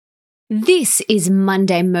This is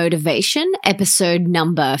Monday Motivation, episode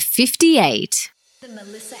number 58.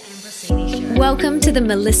 Welcome to the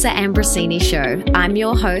Melissa Ambrosini Show. I'm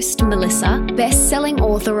your host, Melissa, best-selling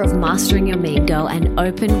author of Mastering Your Mean Girl and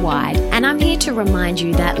Open Wide, and I'm here to remind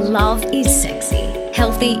you that love is sexy,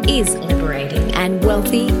 healthy is liberating, and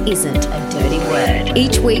wealthy isn't a dirty word.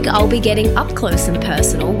 Each week, I'll be getting up close and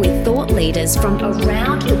personal with thought leaders from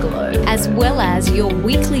around the globe, as well as your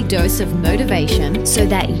weekly dose of motivation so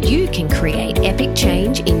that you can create epic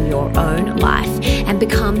change in your own life and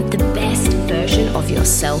become the best version of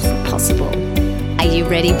yourself possible. Are you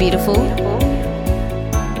ready, beautiful?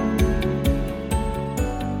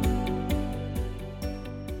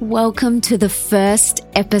 Welcome to the first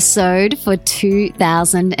episode for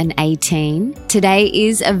 2018. Today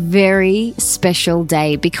is a very special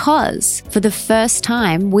day because for the first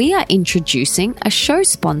time we are introducing a show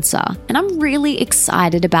sponsor. And I'm really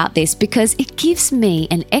excited about this because it gives me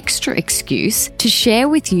an extra excuse to share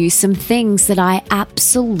with you some things that I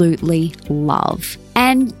absolutely love.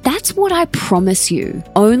 And that's what I promise you.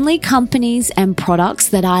 Only companies and products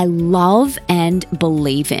that I love and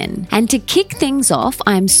believe in. And to kick things off,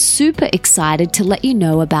 I'm super excited to let you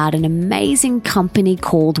know about an amazing company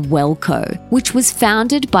called Wellco, which was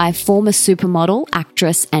founded by former supermodel,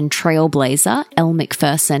 actress, and trailblazer Elle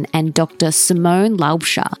Macpherson and Dr. Simone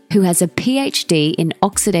Laubscher, who has a PhD in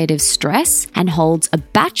oxidative stress and holds a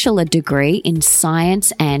bachelor degree in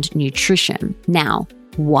science and nutrition. Now,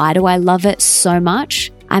 why do I love it so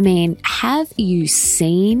much? I mean, have you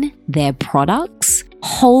seen their products?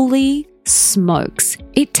 Holy smokes.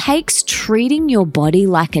 It takes treating your body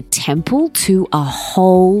like a temple to a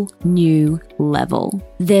whole new level.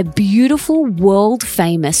 Their beautiful,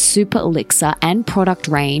 world-famous Super Elixir and product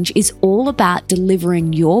range is all about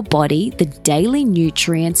delivering your body the daily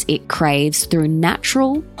nutrients it craves through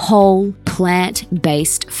natural, whole,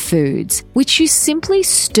 plant-based foods, which you simply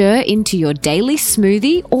stir into your daily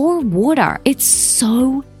smoothie or water. It's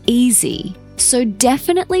so easy. So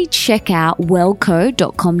definitely check out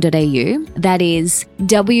wellco.com.au. That is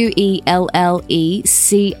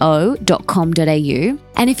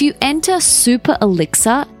WELLECO.com.au. And if you enter Super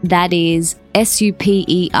Elixir, that is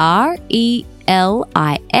SUPERELIXIR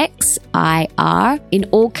in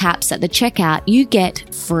all caps at the checkout, you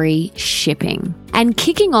get free shipping. And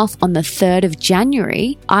kicking off on the 3rd of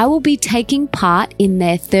January, I will be taking part in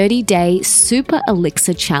their 30-day Super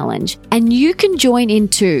Elixir Challenge. And you can join in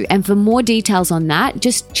too. And for more details on that,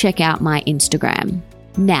 just check out my Instagram.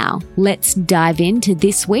 Now, let's dive into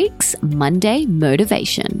this week's Monday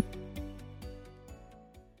Motivation.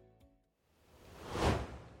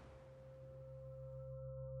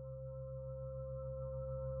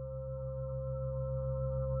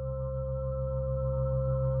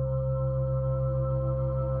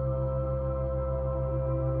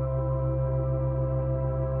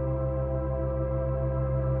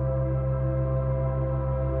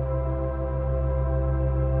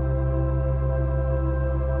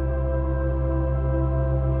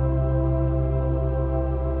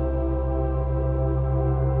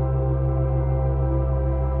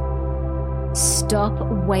 Stop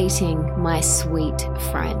waiting, my sweet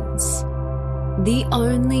friends. The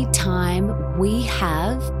only time we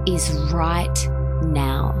have is right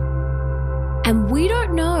now. And we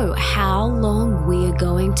don't know how long we are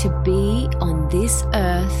going to be on this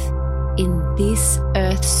earth in this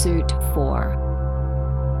earth suit for.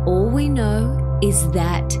 All we know is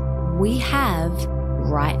that we have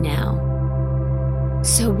right now.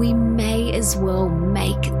 So we may as well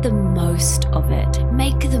make the most of it.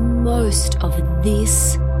 Make the most of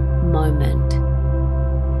this moment.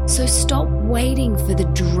 So stop waiting for the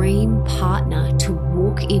dream partner to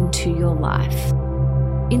walk into your life.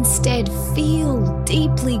 Instead, feel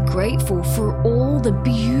deeply grateful for all the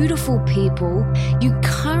beautiful people you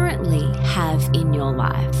currently have in your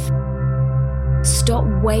life. Stop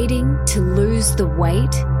waiting to lose the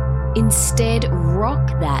weight. Instead,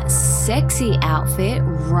 rock that sexy outfit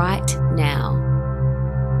right now.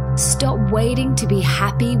 Stop waiting to be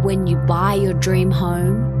happy when you buy your dream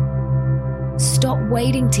home. Stop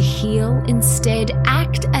waiting to heal. Instead,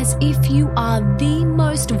 act as if you are the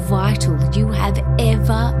most vital you have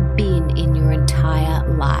ever been in your entire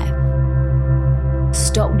life.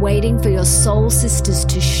 Stop waiting for your soul sisters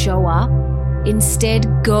to show up.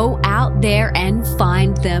 Instead, go out there and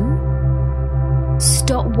find them.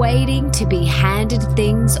 Stop waiting to be handed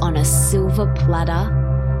things on a silver platter.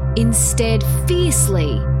 Instead,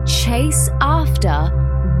 fiercely chase after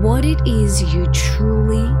what it is you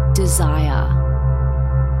truly desire.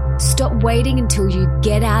 Stop waiting until you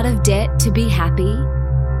get out of debt to be happy.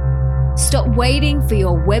 Stop waiting for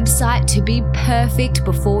your website to be perfect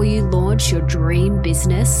before you launch your dream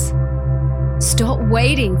business. Stop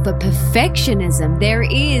waiting for perfectionism. There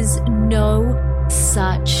is no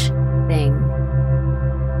such thing.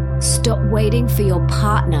 Stop waiting for your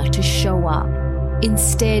partner to show up.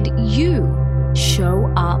 Instead, you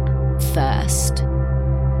show up first.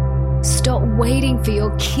 Stop waiting for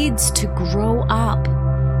your kids to grow up.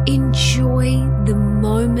 Enjoy the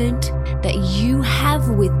moment that you have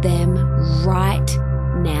with them right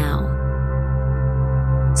now.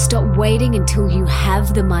 Stop waiting until you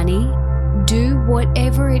have the money. Do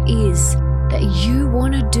whatever it is that you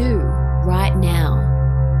want to do right now.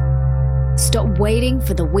 Stop waiting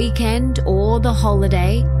for the weekend or the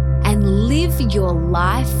holiday and live your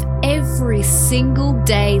life every single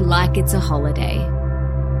day like it's a holiday.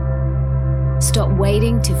 Stop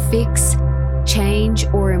waiting to fix, change,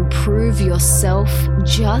 or improve yourself.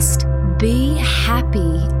 Just be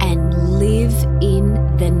happy and live in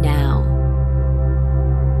the now.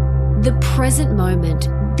 The present moment,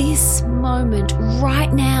 this moment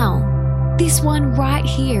right now, this one right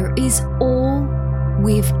here is all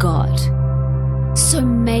we've got. So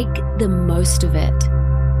make the most of it.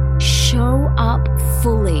 Show up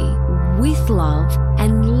fully with love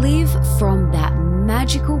and live from that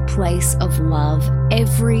magical place of love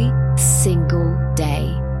every single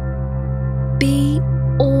day. Be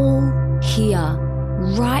all here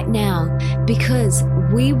right now, because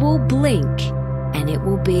we will blink and it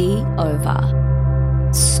will be over.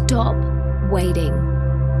 Stop waiting.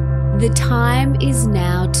 The time is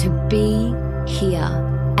now to be here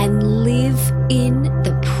and live in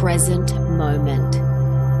the present moment.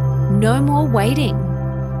 No more waiting.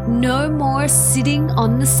 No more sitting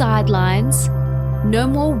on the sidelines. No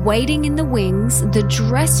more waiting in the wings. The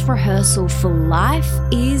dress rehearsal for life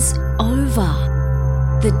is over.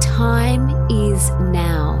 The time is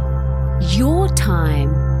now. Your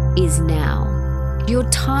time is now. Your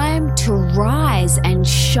time to rise and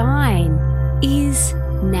shine is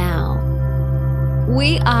now.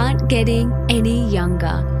 We aren't getting any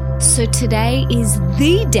younger, so today is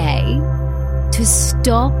the day to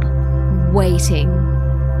stop waiting.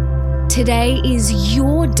 Today is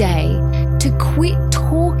your day to quit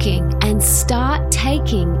talking and start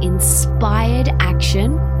taking inspired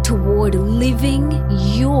action toward living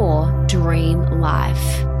your dream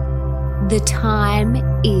life. The time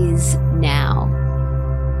is now.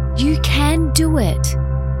 You can do it.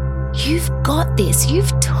 You've got this.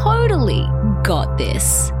 You've totally got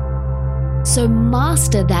this. So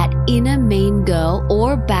master that inner mean girl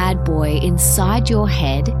or bad boy inside your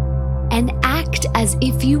head and act as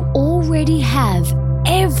if you already have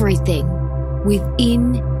everything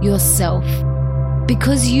within yourself.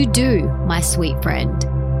 Because you do, my sweet friend.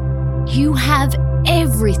 You have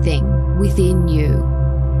everything within you.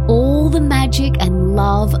 All the magic and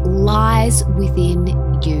love lies within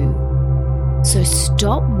you. So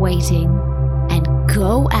stop waiting and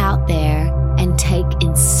go out there and take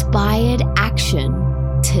inspired action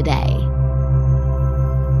today.